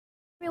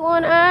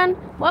Everyone, and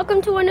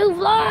welcome to a new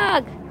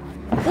vlog.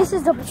 This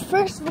is the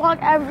first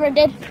vlog I ever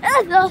did,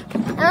 and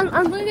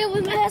I'm doing it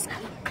with my husky.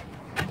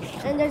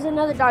 And there's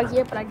another dog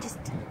here, but I just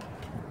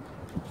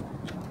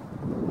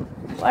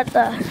what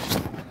the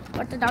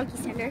doggy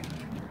center.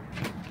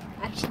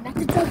 Actually, not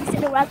the doggy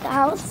center. We're at the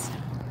house.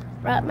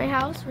 We're at my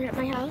house. We're at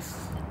my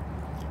house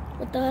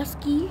with the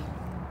husky.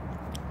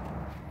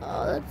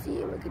 Oh, let's see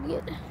if we can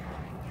get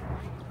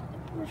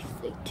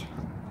perfect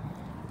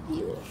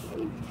view of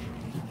him.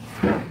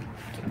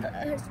 The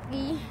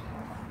husky.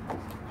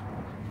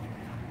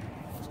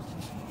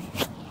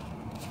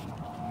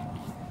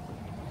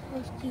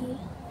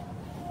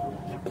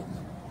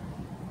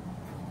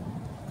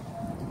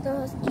 The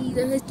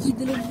husky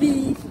little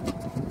beef.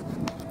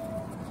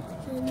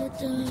 And the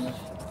dog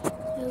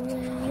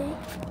away.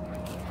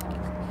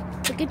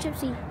 Look at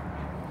Gypsy.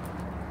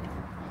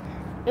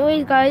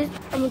 Anyways, guys,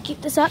 I'm gonna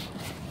keep this up.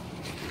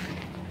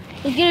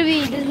 This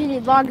video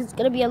vlog is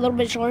gonna be a little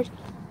bit short.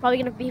 Probably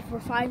gonna be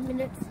for 5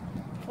 minutes.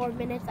 4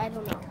 minutes, I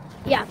don't know.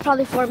 Yeah,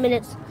 probably 4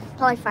 minutes.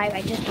 Probably 5,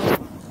 I just don't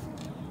know.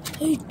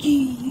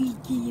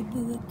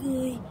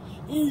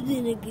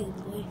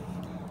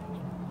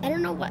 I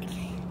don't know why.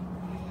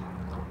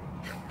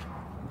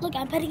 Look,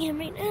 I'm petting him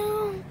right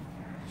now.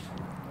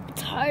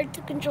 It's hard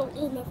to control.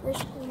 This is my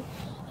first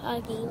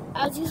game.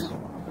 As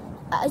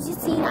you've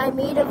seen, I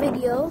made a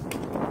video.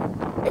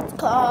 It's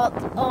called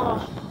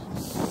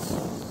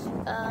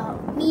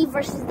Me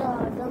versus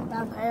the Dumb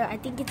Vampire. I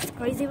think it's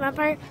Crazy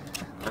Vampire.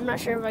 I'm not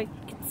sure if I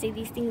can say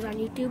these things on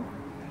YouTube.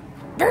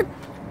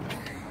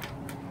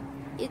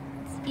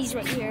 He's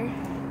right here.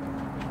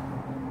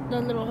 The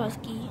little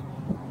husky.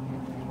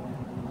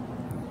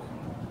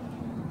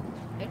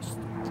 It's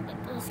the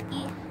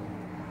husky.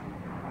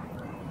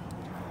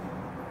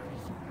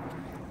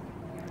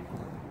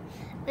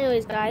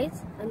 Anyways,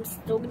 guys, I'm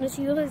still gonna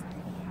see you guys.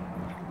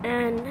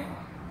 And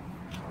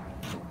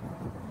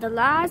the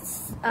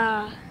last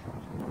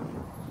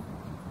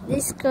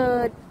this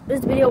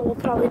video will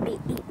probably be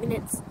 8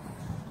 minutes.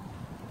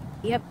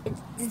 Yep,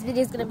 this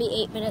video is gonna be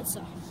 8 minutes.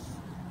 So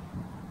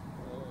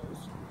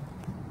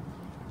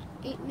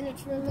 8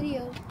 minutes for a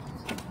video.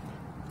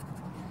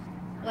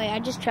 Wait, I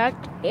just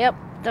checked. Yep,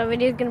 the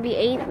video is gonna be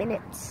 8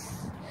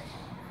 minutes.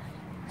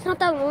 It's not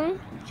that long,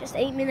 just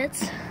 8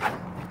 minutes.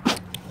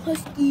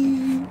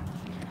 Husky.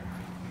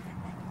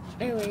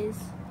 Anyways.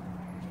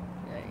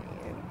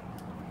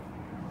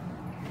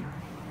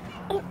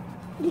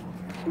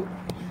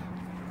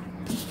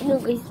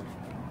 Anyways.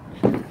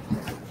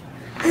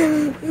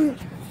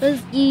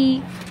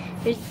 Husky.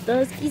 There's the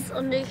husky's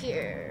under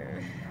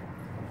here.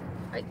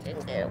 I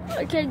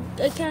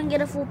can't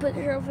get a full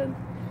picture of him,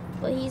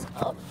 but he's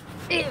up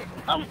there.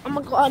 I'm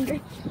gonna go under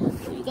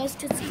so you guys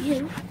can see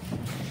him.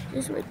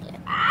 Just right there.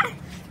 Ah!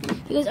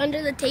 He was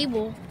under the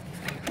table.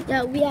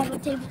 Yeah, we have a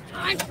table.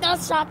 No,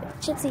 stop it,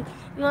 Chipsy.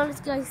 You want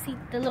to guys see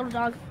the little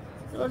dog?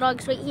 The little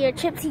dog's right here.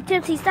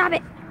 Chipsy, stop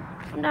it.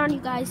 Come down, you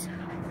guys.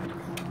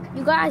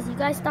 You guys,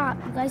 stop.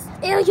 You guys,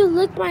 ew, you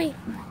licked my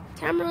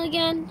camera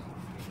again.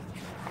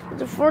 It's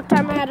the 4th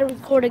time I had to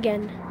record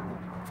again.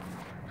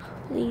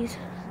 Please.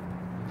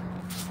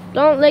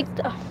 Don't lick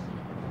the...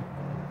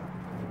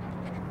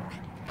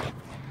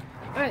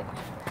 Alright.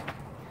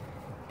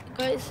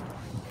 Guys,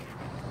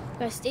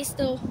 stay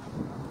still.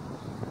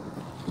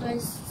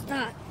 Guys,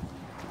 stop.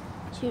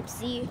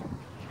 Gypsy.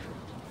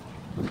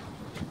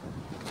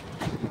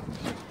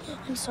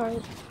 I'm sorry.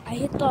 I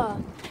hit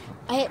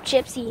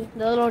Gypsy,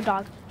 the little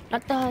dog.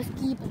 Not the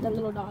husky, but the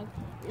little dog.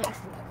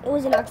 It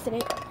was an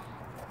accident.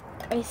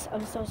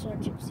 I'm so sorry,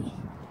 Gypsy.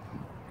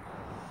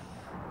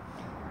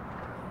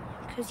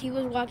 Because he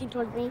was walking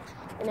towards me,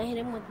 and I hit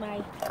him with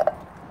my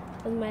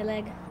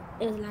leg.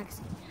 It was an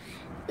accident.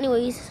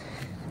 Anyways.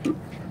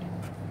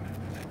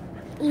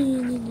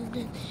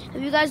 If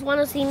you guys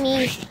want to see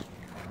me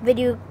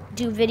do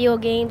video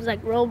games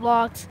like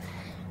Roblox,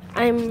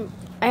 on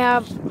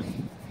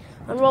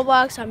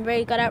Roblox. I'm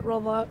very good at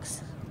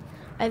Roblox.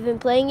 I've been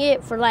playing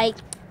it for like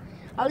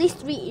at least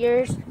 3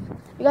 years.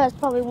 You guys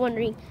probably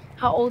wondering,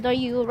 how old are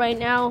you right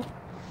now?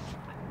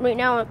 Right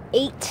now I'm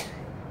 8.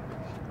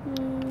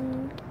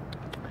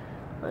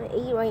 I'm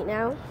 8 right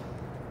now,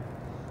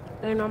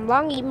 and I'm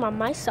longing by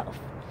myself.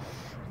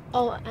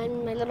 Oh,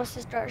 and my little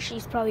sister,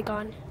 she's probably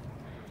gone.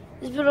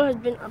 This video has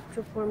been up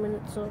to 4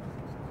 minutes, so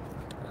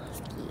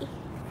husky.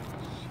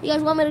 You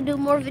guys want me to do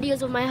more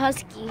videos of my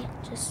husky?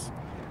 Just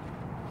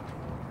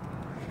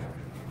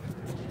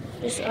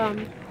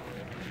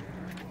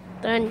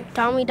then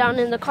tell me down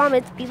in the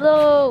comments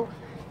below.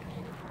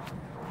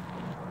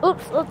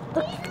 Oops.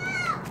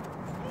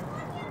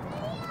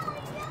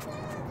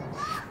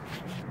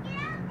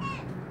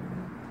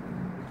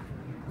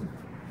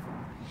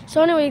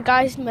 So anyway,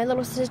 guys, my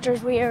little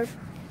sister's weird.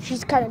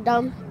 She's kind of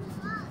dumb.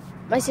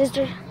 My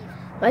sister's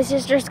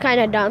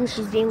kind of dumb.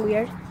 She's being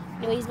weird.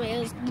 Anyways, my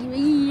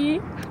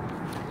husky,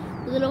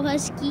 little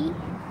husky.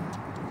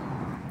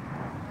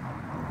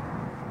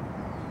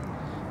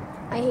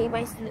 I hate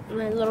my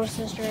little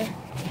sister.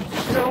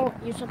 No,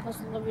 you're supposed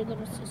to love your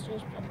little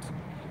sisters, but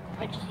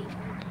I just hate them.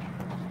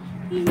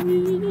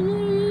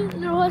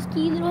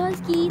 husky, little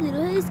husky,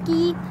 little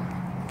husky.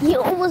 He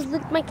almost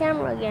licked my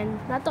camera again.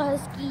 Not the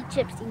husky,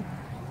 Chipsy.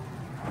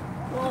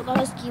 Well, the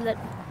husky let.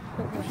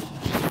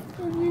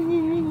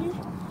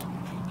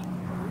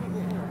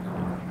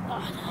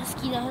 Oh,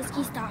 the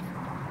husky, stop.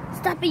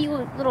 Stop it, you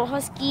little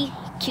husky,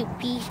 cute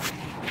pea.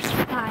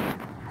 Hi.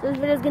 So this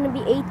video is gonna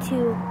be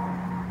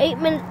 8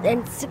 minutes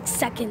and 6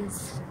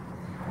 seconds.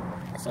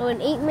 So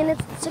in 8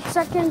 minutes and 6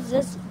 seconds,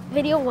 this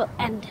video will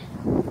end.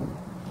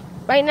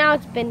 Right now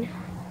it's been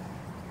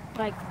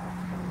like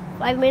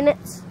 5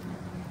 minutes.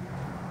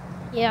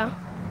 Yeah.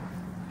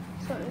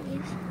 Sorry.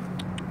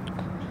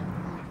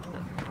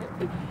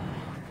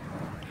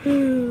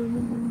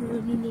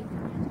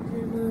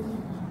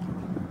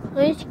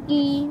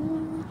 Husky.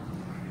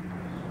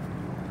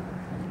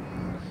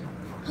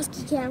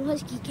 Husky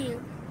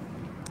cam.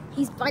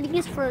 He's biting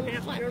his fur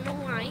now. I don't know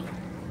why.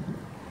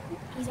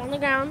 He's on the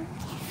ground.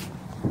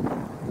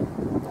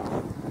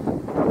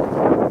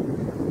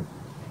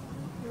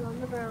 He's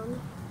on the ground.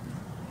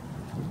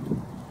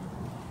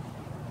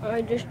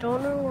 I just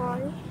don't know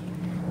why.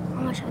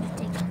 I'm gonna try to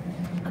take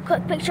a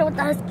quick picture with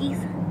the huskies.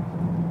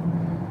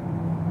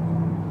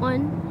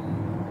 1,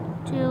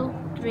 2,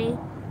 3,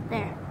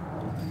 there.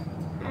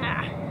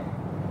 Ah.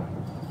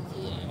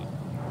 Yeah.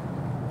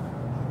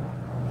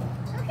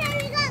 Okay,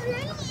 we got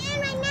Mommy in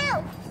right now.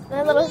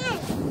 My little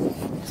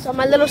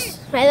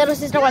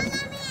sister wants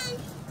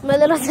my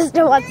little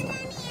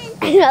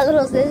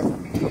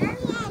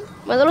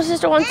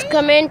sister wants to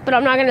come in, but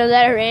I'm not gonna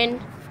let her in.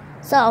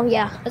 So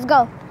yeah, let's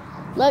go.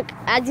 Look,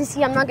 as you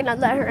see, I'm not gonna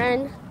let her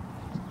in.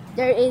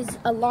 There is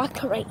a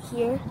lock right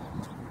here.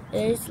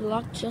 There is a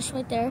lock just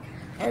right there.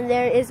 And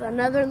there is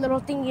another little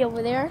thingy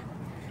over there.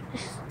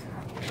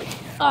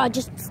 Oh,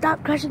 just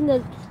stop crushing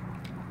them.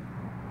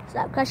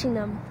 Stop crushing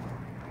them.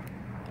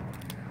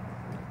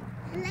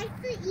 I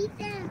like to eat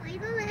them. Why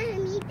don't let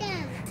him eat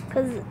them?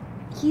 Because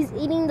he's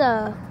eating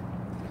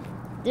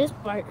this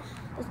part.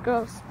 It's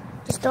gross.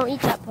 Just don't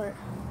eat that part.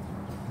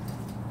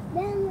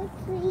 Then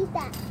let's eat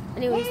that.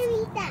 Anyways. Let him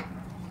eat that.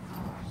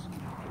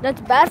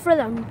 That's bad for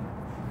them.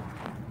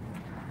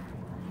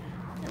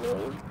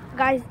 Anyways,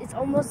 guys, it's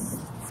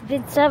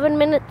been 7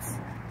 minutes.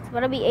 It's about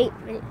to be 8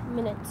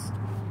 minutes.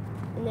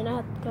 And then I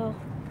have to go.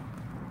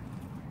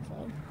 So,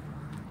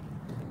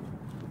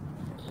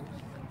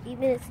 8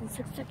 minutes and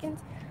 6 seconds.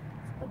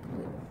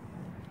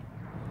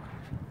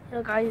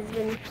 So guys,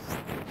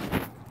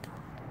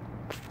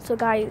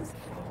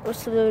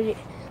 the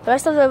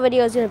rest of the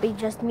video is gonna be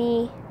just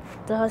me,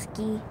 the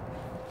husky,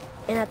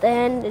 and at the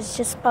end it's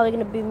just probably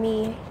gonna be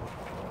me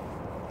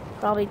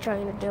probably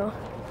trying to do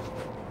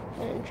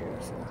an intro.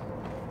 So.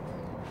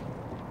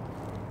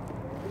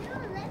 No,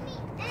 let me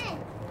end.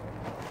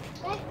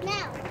 Right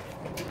now.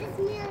 This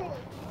minute.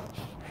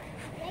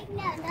 Right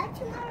now, not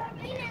tomorrow,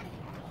 right now.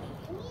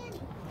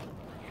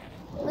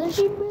 Let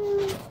me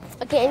end.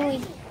 Okay, anyway,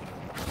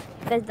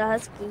 there's the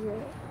husky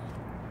here.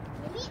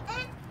 Let me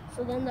end.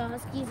 So then the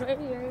husky's right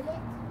here.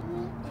 Let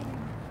me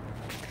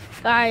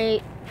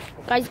end.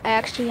 Guys, I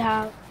actually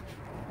have.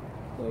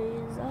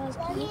 Here's the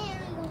husky. Let me end.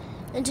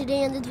 And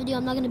today in this video,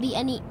 I'm not gonna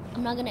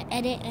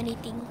edit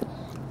anything.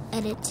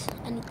 Let me end.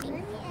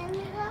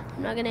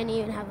 I'm not gonna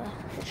even have a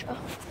intro.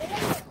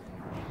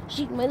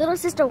 My little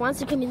sister wants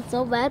to come in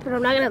so bad, but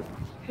I'm not gonna.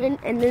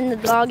 And then the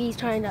doggy's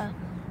trying to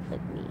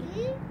lick me.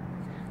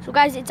 So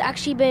guys, it's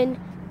actually been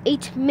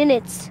 8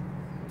 minutes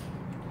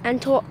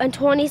and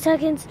 20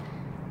 seconds.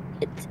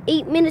 It's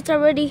 8 minutes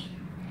already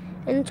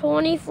and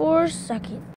 24 seconds.